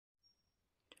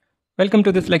Welcome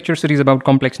to this lecture series about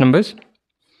complex numbers.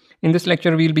 In this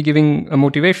lecture, we'll be giving a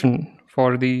motivation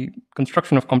for the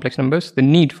construction of complex numbers, the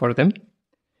need for them,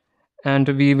 and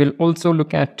we will also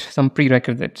look at some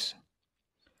prerequisites.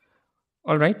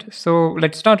 All right, so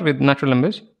let's start with natural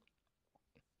numbers.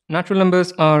 Natural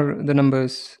numbers are the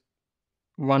numbers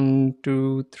 1,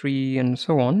 2, 3, and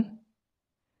so on,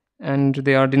 and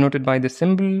they are denoted by the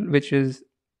symbol, which is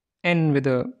n with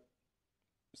a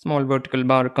small vertical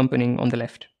bar accompanying on the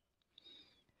left.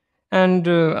 And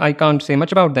I can't say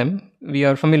much about them. We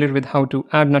are familiar with how to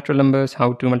add natural numbers,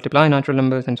 how to multiply natural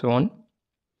numbers, and so on.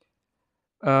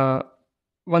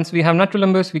 Once we have natural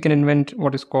numbers, we can invent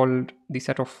what is called the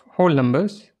set of whole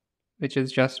numbers, which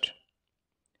is just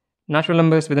natural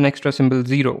numbers with an extra symbol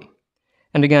 0.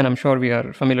 And again, I'm sure we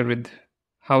are familiar with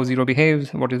how 0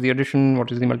 behaves, what is the addition,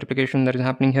 what is the multiplication that is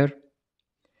happening here.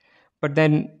 But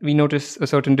then we notice a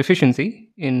certain deficiency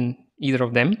in either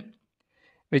of them,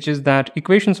 which is that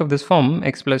equations of this form,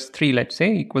 x plus 3, let's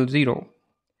say, equals 0.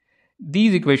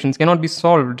 These equations cannot be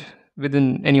solved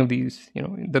within any of these,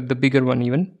 the bigger one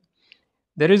even.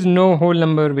 There is no whole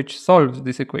number which solves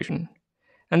this equation.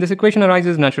 And this equation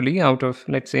arises naturally out of,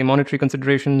 let's say, monetary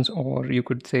considerations, or you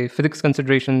could say physics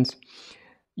considerations.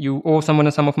 You owe someone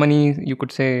a sum of money, you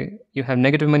could say you have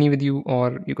negative money with you,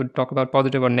 or you could talk about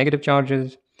positive or negative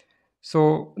charges.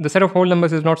 So the set of whole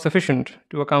numbers is not sufficient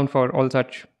to account for all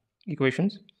such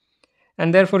equations.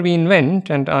 And therefore we invent,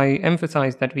 and I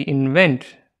emphasize that we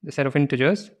invent the set of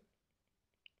integers.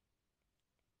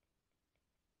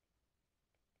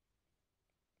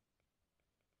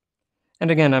 And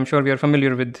again, I'm sure we are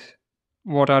familiar with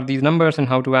what are these numbers and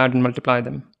how to add and multiply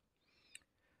them.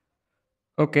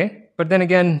 Okay, but then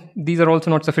again, these are also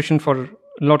not sufficient for a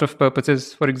lot of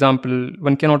purposes. For example,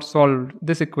 one cannot solve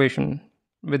this equation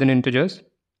within integers.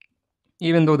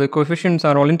 Even though the coefficients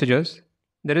are all integers,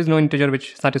 there is no integer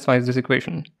which satisfies this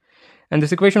equation. And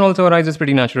this equation also arises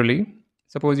pretty naturally.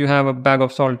 Suppose you have a bag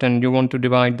of salt and you want to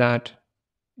divide that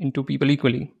into people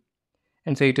equally,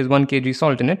 and say it is 1 kg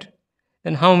salt in it,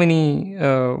 then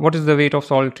what is the weight of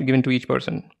salt given to each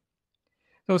person?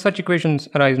 So such equations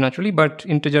arise naturally, but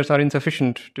integers are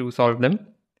insufficient to solve them.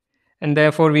 And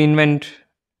therefore we invent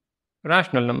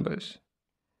rational numbers,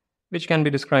 which can be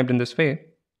described in this way.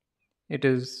 It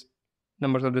is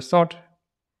numbers of this sort,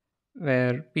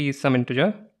 where p is some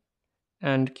integer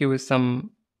and q is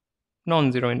some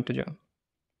non-zero integer.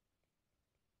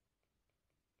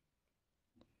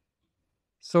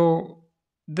 So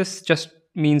this just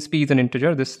means p is an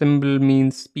integer. This symbol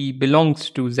means p belongs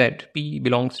to z. P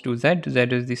belongs to z. Z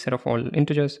is the set of all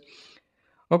integers.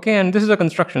 Okay, and this is a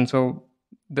construction. So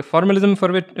the formalism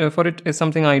for it is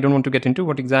something I don't want to get into.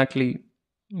 What exactly,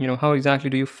 how exactly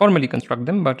do you formally construct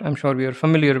them? But I'm sure we are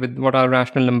familiar with what are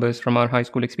rational numbers from our high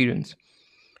school experience.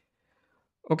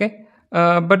 Okay,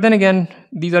 but then again,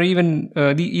 these are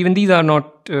even these are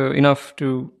not enough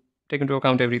to take into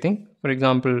account everything. For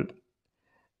example,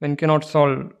 one cannot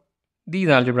solve these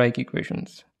algebraic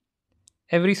equations.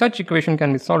 Every such equation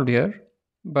can be solved here,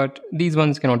 but these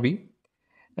ones cannot be.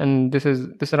 And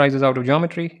this arises out of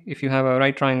geometry. If you have a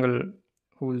right triangle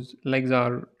whose legs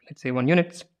are, let's say, 1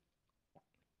 unit,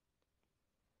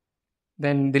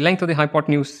 then the length of the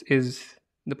hypotenuse is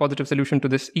the positive solution to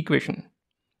this equation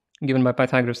given by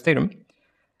Pythagoras' theorem.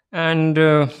 And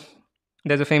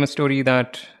there's a famous story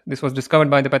that this was discovered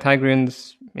by the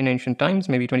Pythagoreans in ancient times,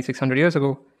 maybe 2600 years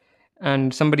ago.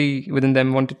 And somebody within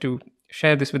them wanted to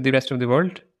share this with the rest of the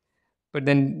world. But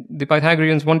then the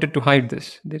Pythagoreans wanted to hide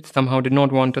this. They somehow did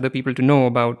not want other people to know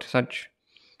about such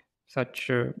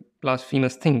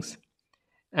blasphemous things.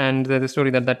 And there's a story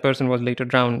that person was later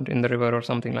drowned in the river or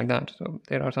something like that. So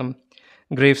there are some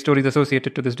grave stories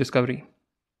associated to this discovery.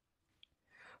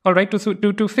 All right,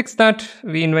 to fix that,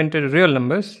 we invented real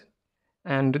numbers.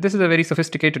 And this is a very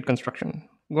sophisticated construction.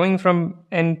 Going from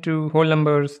n to whole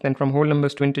numbers, then from whole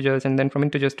numbers to integers, and then from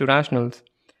integers to rationals.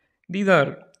 These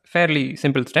are fairly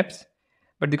simple steps.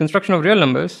 But the construction of real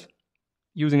numbers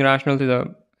using rationals is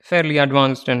a fairly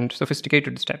advanced and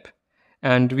sophisticated step.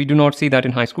 And we do not see that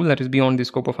in high school. That is beyond the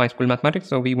scope of high school mathematics,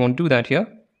 so we won't do that here.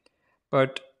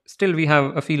 But still we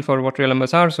have a feel for what real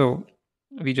numbers are, so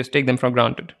we just take them for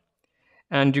granted.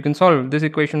 And you can solve this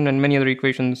equation and many other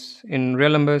equations in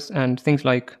real numbers, and things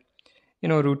like,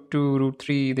 root 2, root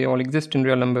 3, they all exist in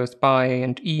real numbers, pi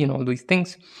and e and all these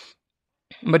things.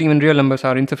 But even real numbers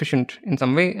are insufficient in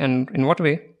some way. And in what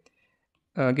way?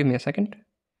 Give me a second.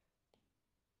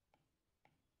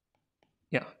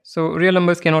 Yeah, so real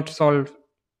numbers cannot solve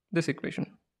this equation.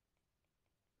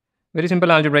 Very simple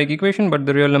algebraic equation, but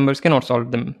the real numbers cannot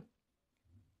solve them.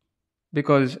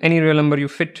 because any real number you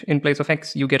fit in place of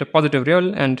x, you get a positive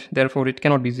real, and therefore it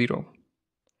cannot be 0.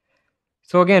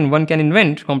 So again, one can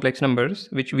invent complex numbers,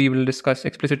 which we will discuss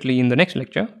explicitly in the next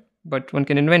lecture, but one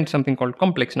can invent something called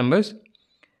complex numbers,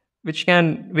 which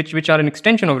are an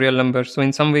extension of real numbers. So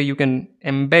in some way you can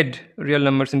embed real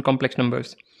numbers in complex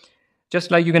numbers,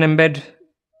 just like you can embed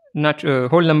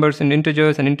whole numbers in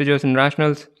integers and integers in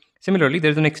rationals. Similarly,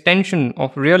 there's an extension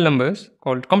of real numbers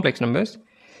called complex numbers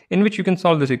in which you can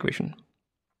solve this equation.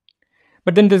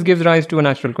 But then this gives rise to a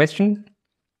natural question.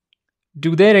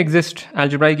 Do there exist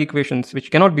algebraic equations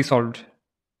which cannot be solved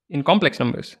in complex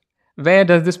numbers? Where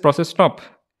does this process stop?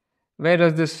 Where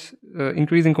does this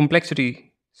increasing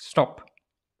complexity stop?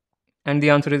 And the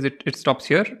answer is it stops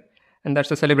here. And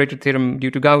that's a celebrated theorem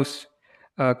due to Gauss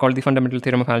called the fundamental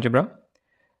theorem of algebra.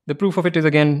 The proof of it is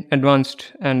again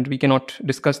advanced, and we cannot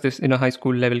discuss this in a high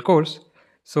school level course.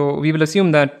 So we will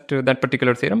assume that that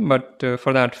particular theorem, but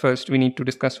for that first we need to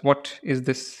discuss what is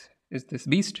this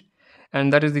beast,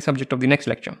 and that is the subject of the next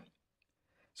lecture.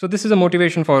 So this is a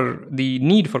motivation for the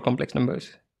need for complex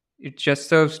numbers. It just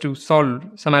serves to solve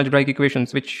some algebraic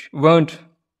equations which weren't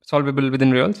solvable within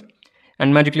reals,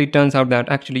 and magically it turns out that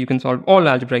actually you can solve all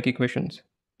algebraic equations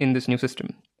in this new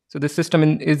system. So this system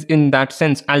is in that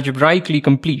sense algebraically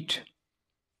complete.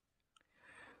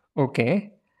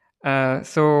 Okay,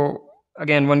 so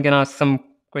again, one can ask some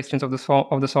questions of the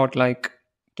sort like,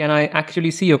 can I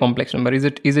actually see a complex number? Is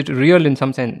it real in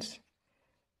some sense?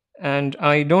 And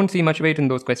I don't see much weight in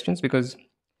those questions, because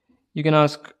you can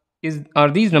ask,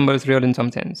 are these numbers real in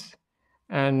some sense?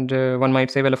 And one might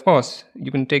say, well, of course,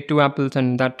 you can take two apples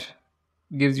and that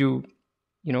gives you,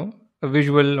 a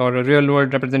visual or a real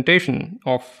world representation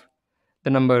of the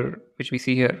number which we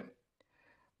see here.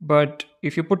 But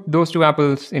if you put those two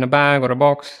apples in a bag or a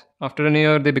box, after an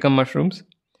year they become mushrooms.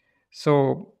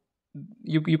 So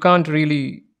you can't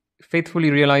really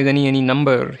faithfully realize any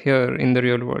number here in the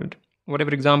real world. Whatever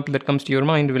example that comes to your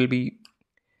mind will be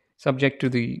subject to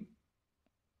the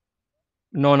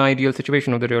non-ideal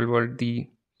situation of the real world, the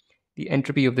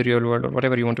entropy of the real world, or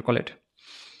whatever you want to call it.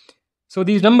 So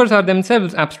these numbers are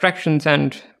themselves abstractions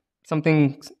and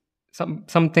something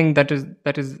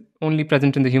that is only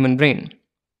present in the human brain.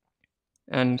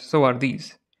 And so are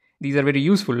these. These are very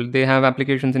useful. They have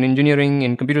applications in engineering,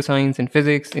 in computer science, in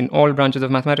physics, in all branches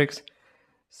of mathematics.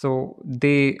 So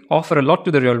they offer a lot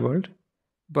to the real world,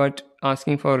 but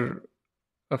asking for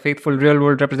a faithful real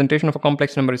world representation of a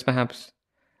complex number is perhaps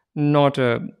not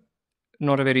a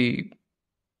very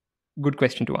good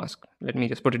question to ask. Let me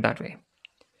just put it that way.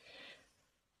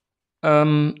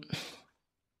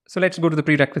 So let's go to the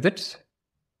prerequisites.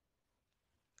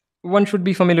 One should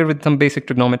be familiar with some basic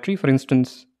trigonometry. For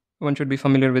instance, one should be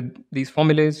familiar with these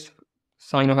formulas.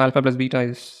 Sine of alpha plus beta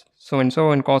is so and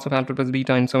so, and cos of alpha plus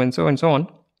beta and so and so on.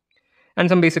 And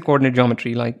some basic coordinate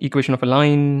geometry like equation of a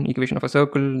line, equation of a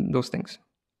circle, those things.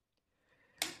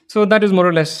 So that is more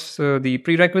or less the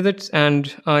prerequisites,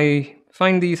 and I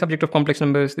find the subject of complex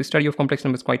numbers, the study of complex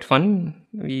numbers, quite fun.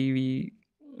 We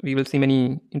will see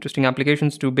many interesting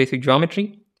applications to basic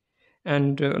geometry,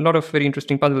 and a lot of very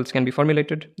interesting puzzles can be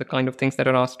formulated, the kind of things that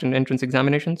are asked in entrance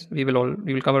examinations. We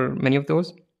will cover many of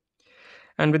those.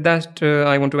 And with that,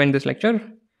 I want to end this lecture,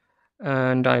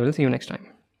 and I will see you next time.